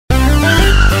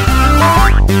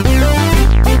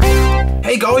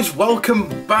Hey guys,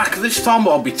 welcome back. This time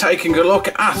I'll be taking a look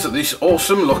at this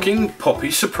awesome looking puppy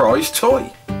surprise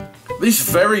toy. This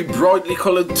very brightly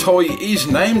coloured toy is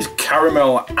named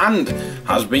Caramel and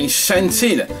has been sent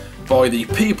in by the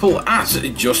people at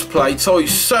Just Play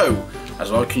Toys. So,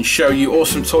 as I can show you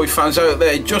awesome toy fans out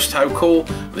there just how cool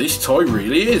this toy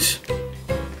really is.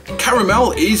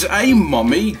 Caramel is a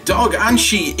mommy dog and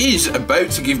she is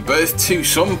about to give birth to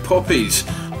some puppies.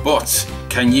 But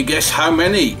can you guess how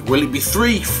many? Will it be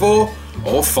 3, 4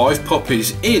 or 5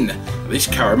 puppies in this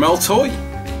Caramel toy?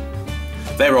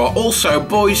 There are also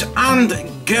boys and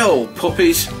girl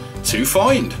puppies to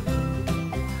find.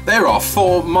 There are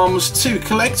 4 mums to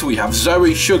collect. We have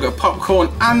Zoey, Sugar,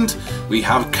 Popcorn and we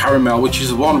have Caramel, which is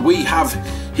the one we have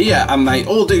here, and they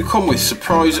all do come with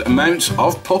surprise amounts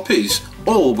of puppies,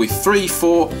 all with 3,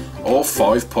 4 or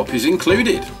 5 puppies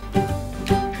included.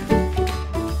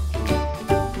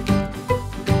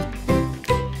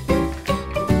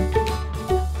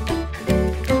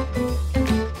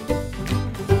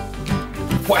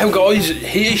 Wow guys,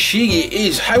 here she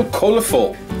is. How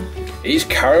colourful is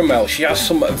Caramel? She has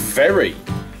some very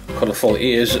colourful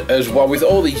ears as well, with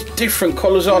all these different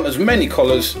colours on, as many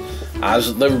colours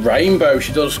as the rainbow.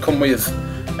 She does come with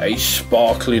a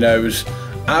sparkly nose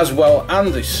as well,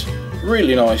 and this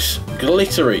really nice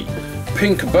glittery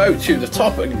pink bow to the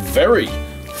top, a very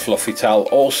fluffy tail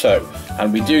also,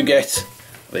 and we do get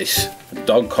this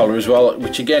dog collar as well,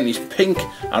 which again is pink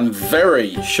and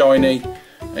very shiny.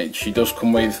 And she does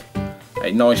come with a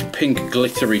nice pink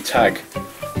glittery tag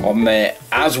on there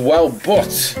as well.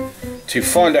 But to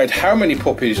find out how many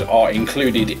puppies are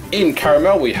included in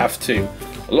Caramel, we have to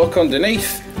look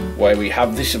underneath where we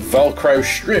have this Velcro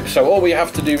strip. So all we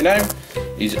have to do now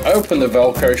is open the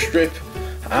Velcro strip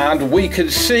and we can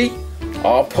see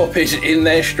our puppies in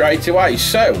there straight away.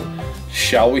 So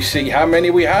shall we see how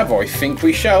many we have? I think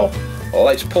we shall. Well,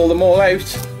 let's pull them all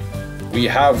out. We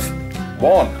have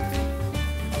 1.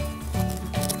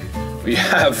 We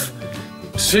have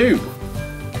 2.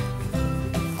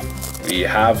 We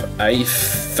have a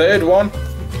 3rd one.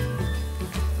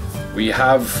 We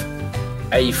have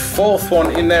a 4th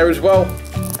one in there as well.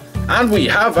 And we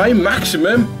have a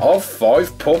maximum of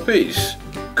 5 puppies.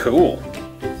 Cool.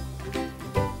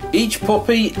 Each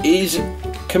puppy is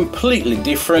completely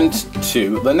different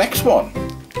to the next one.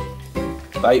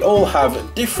 They all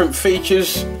have different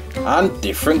features and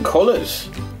different colours.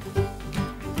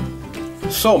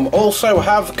 Some also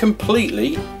have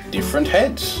completely different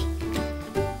heads,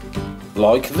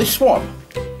 like this one.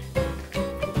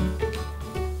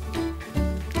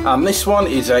 And this one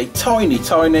is a tiny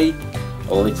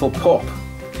little pup.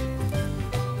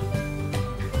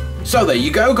 So there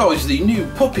you go guys, the new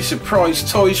puppy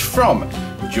surprise toys from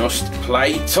Just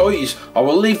Play Toys. I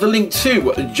will leave the link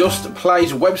to Just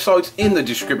Play's website in the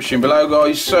description below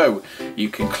guys, so you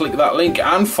can click that link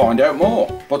and find out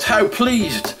more. But how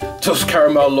pleased does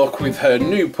Caramel look with her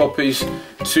new puppies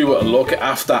to look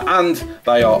after, and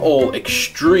they are all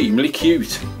extremely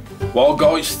cute. Well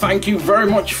guys, thank you very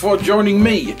much for joining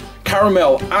me,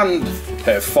 Caramel and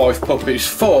her 5 puppies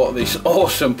for this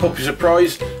awesome puppy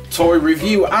surprise toy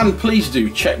review, and please do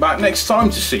check back next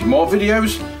time to see more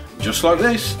videos just like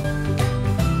this.